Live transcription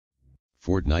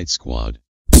Fortnite Squad.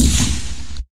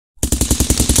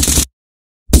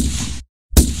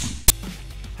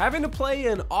 Having to play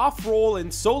an off-role in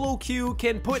solo queue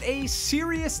can put a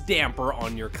serious damper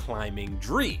on your climbing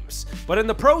dreams. But in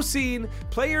the pro scene,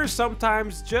 players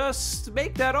sometimes just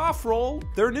make that off-role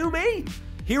their new main.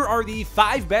 Here are the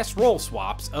 5 best role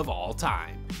swaps of all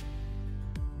time.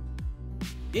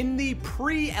 In the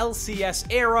pre-LCS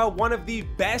era, one of the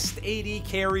best AD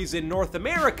carries in North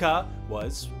America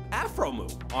was Afromoo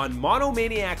on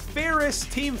Monomaniac Ferris,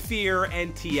 Team Fear,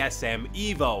 and TSM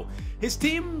Evo. His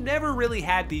team never really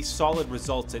had these solid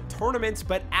results at tournaments,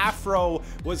 but Afro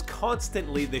was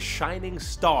constantly the shining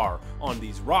star on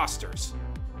these rosters.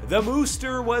 The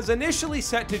Mooster was initially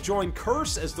set to join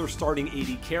Curse as their starting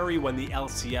AD carry when the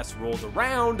LCS rolled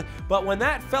around, but when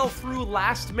that fell through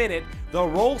last minute, the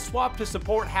role swap to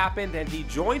support happened and he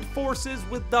joined forces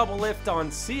with Doublelift on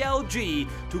CLG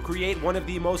to create one of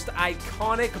the most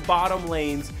iconic bottom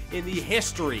lanes in the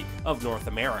history of North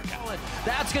America.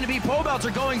 That's going to be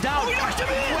Pobelter going down.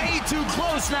 Way too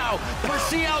close now for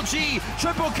CLG.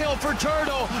 Triple kill for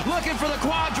Turtle, looking for the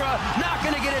Quadra, not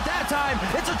going to get it that time.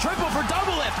 It's a triple for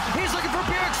Doublelift. He's looking for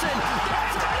Perkz.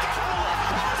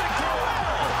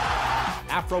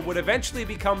 Afro would eventually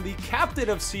become the captain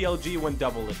of CLG when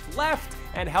Doublelift left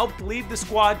and helped lead the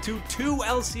squad to 2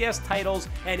 LCS titles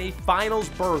and a finals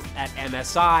berth at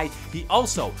MSI. He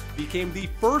also became the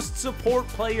first support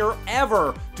player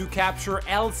ever to capture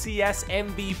LCS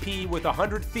MVP with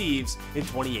 100 Thieves in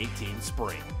 2018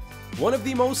 spring. One of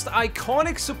the most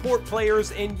iconic support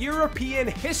players in European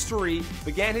history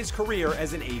began his career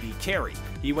as an AD carry.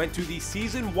 He went to the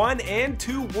Season 1 and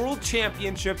 2 World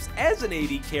Championships as an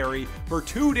AD carry for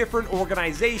 2 different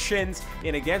organizations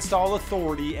in Against All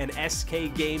Authority and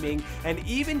SK Gaming, and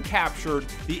even captured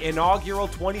the inaugural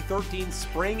 2013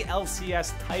 Spring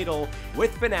LCS title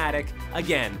with Fnatic,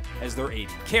 again as their AD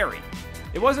carry.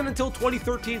 It wasn't until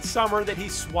 2013 summer that he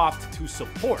swapped to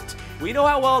support. We know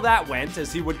how well that went,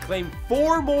 as he would claim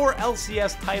 4 more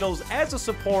LCS titles as a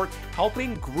support,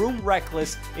 helping groom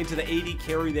Reckless into the AD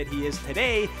carry that he is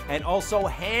today, and also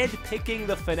hand-picking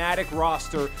the Fnatic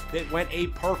roster that went a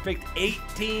perfect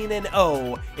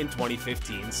 18-0 in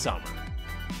 2015 summer.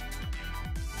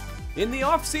 In the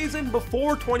offseason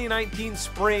before 2019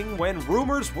 spring, when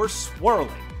rumors were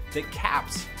swirling that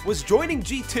Caps was joining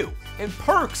G2 and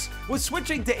Perkz was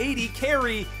switching to AD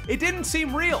carry, it didn't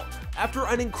seem real. After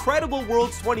an incredible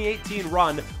Worlds 2018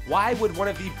 run, why would one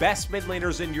of the best mid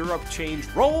laners in Europe change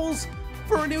roles?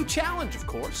 For a new challenge, of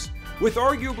course. With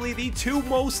arguably the 2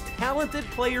 most talented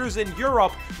players in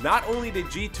Europe, not only did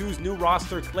G2's new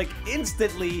roster click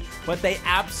instantly, but they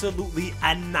absolutely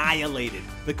annihilated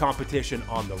the competition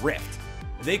on the Rift.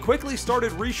 They quickly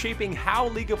started reshaping how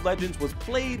League of Legends was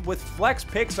played with flex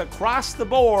picks across the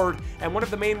board, and one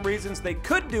of the main reasons they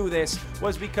could do this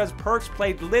was because Perkz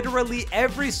played literally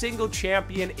every single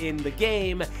champion in the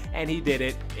game, and he did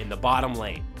it in the bottom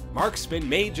lane. Marksman,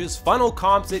 mages, funnel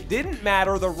comps, it didn't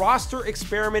matter, the roster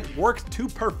experiment worked to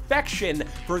perfection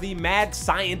for the mad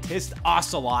scientist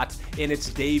Ocelot in its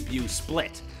debut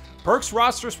split. Perkz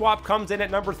roster swap comes in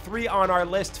at number 3 on our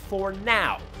list for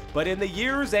now, but in the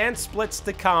years and splits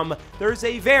to come, there's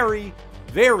a very,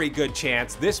 very good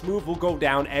chance this move will go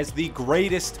down as the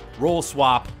greatest role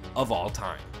swap of all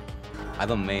time. I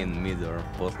don't main mid or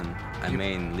bottom. I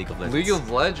main League of Legends. League of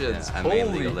Legends? Yeah, I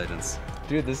main League of Legends.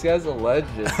 Dude, this guy's a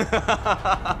legend.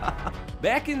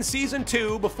 Back in Season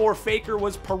 2, before Faker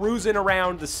was perusing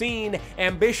around the scene,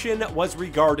 Ambition was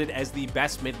regarded as the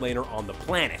best mid laner on the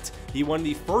planet. He won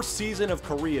the first season of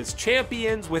Korea's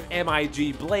Champions with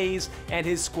MIG Blaze, and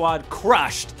his squad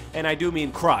crushed, and I do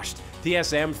mean crushed,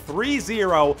 TSM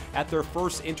 3-0 at their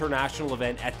first international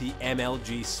event at the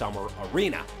MLG Summer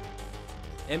Arena.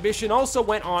 Ambition also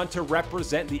went on to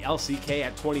represent the LCK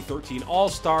at 2013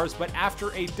 All-Stars, but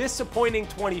after a disappointing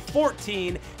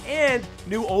 2014 and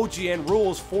new OGN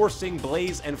rules forcing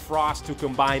Blaze and Frost to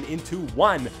combine into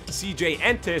one CJ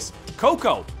Entis,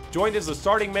 Coco joined as the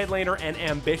starting mid laner and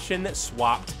Ambition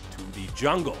swapped to the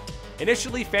jungle.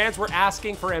 Initially, fans were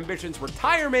asking for Ambition's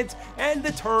retirement, and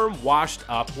the term washed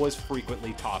up was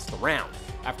frequently tossed around.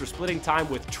 After splitting time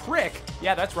with Trick,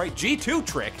 yeah that's right, G2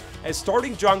 Trick, as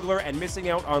starting jungler and missing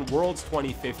out on Worlds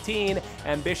 2015,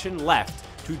 Ambition left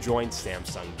to join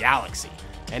Samsung Galaxy.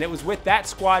 And it was with that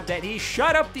squad that he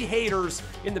shut up the haters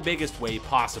in the biggest way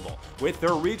possible. With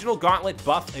their regional gauntlet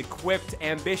buff equipped,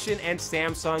 Ambition and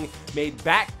Samsung made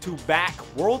back-to-back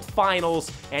world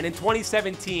finals, and in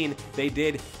 2017, they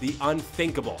did the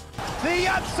unthinkable. The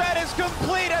upset is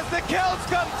complete as the kills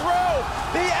come through.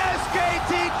 The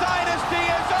SKT dynasty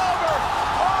is over.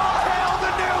 All hail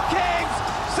the new kings,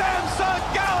 Samsung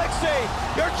Galaxy.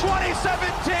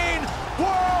 2017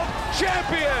 World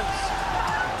Champions.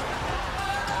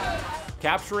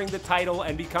 Capturing the title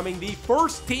and becoming the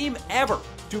first team ever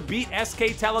to beat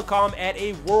SK Telecom at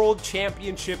a World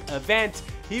Championship event.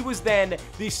 He was then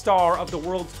the star of the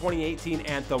World's 2018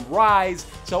 anthem Rise,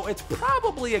 so it's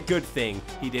probably a good thing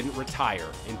he didn't retire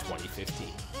in 2015.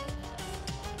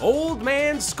 Old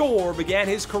Man Score began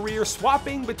his career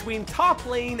swapping between top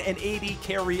lane and AD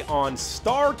carry on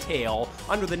StarTale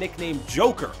under the nickname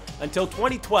Joker. Until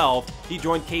 2012, he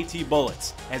joined KT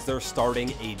Bullets as their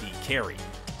starting AD carry.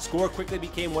 Score quickly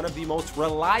became one of the most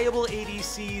reliable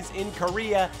ADCs in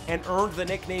Korea and earned the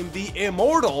nickname The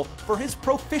Immortal for his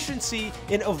proficiency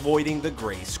in avoiding the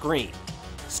gray screen.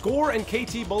 Score and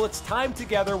KT Bullets' time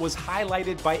together was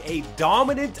highlighted by a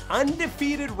dominant,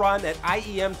 undefeated run at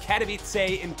IEM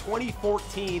Katowice in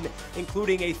 2014,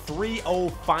 including a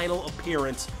 3-0 final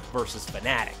appearance versus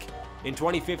Fnatic. In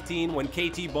 2015, when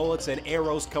KT Bullets and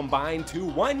Arrows combined to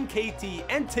one KT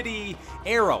entity,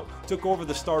 Arrow took over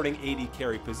the starting AD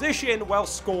carry position while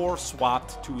Score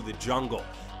swapped to the jungle.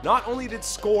 Not only did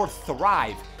Score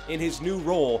thrive in his new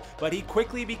role, but he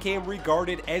quickly became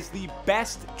regarded as the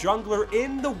best jungler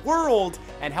in the world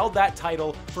and held that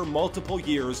title for multiple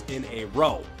years in a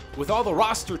row. With all the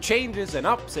roster changes and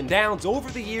ups and downs over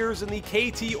the years in the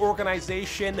KT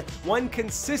organization, one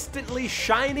consistently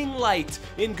shining light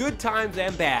in good times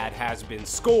and bad has been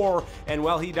Score, and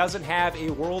while he doesn't have a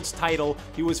Worlds title,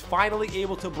 he was finally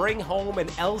able to bring home an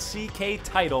LCK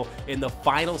title in the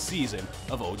final season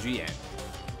of OGN.